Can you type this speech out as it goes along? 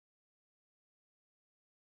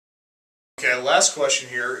Okay, last question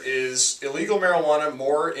here. Is illegal marijuana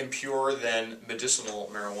more impure than medicinal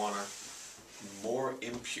marijuana? More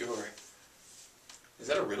impure. Is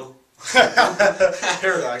that a riddle?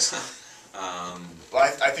 Paradox. Well,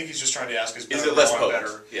 I think he's just trying to ask, is it less potent?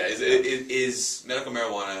 Better? Yeah, is medical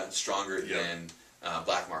marijuana stronger than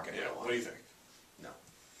black market marijuana? What do you think? No.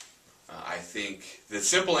 I think the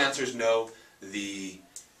simple answer is no. The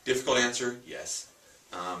difficult answer, yes.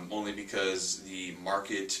 Only because the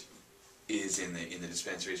market is in the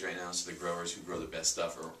dispensaries right now, so the growers who grow the best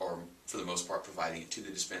stuff are for the most part providing it to the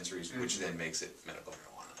dispensaries, which then makes it medical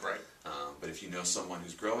marijuana. Right. But if you know someone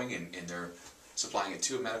who's growing and they're supplying it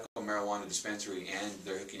to a medical marijuana dispensary and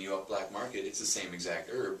they're hooking you up black market, it's the same exact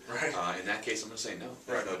herb. Right. In that case, I'm going to say no.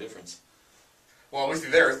 There's no difference. Well, with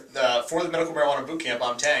you there. For the Medical Marijuana Bootcamp,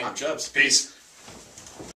 I'm Tang. I'm Chubbs. Peace.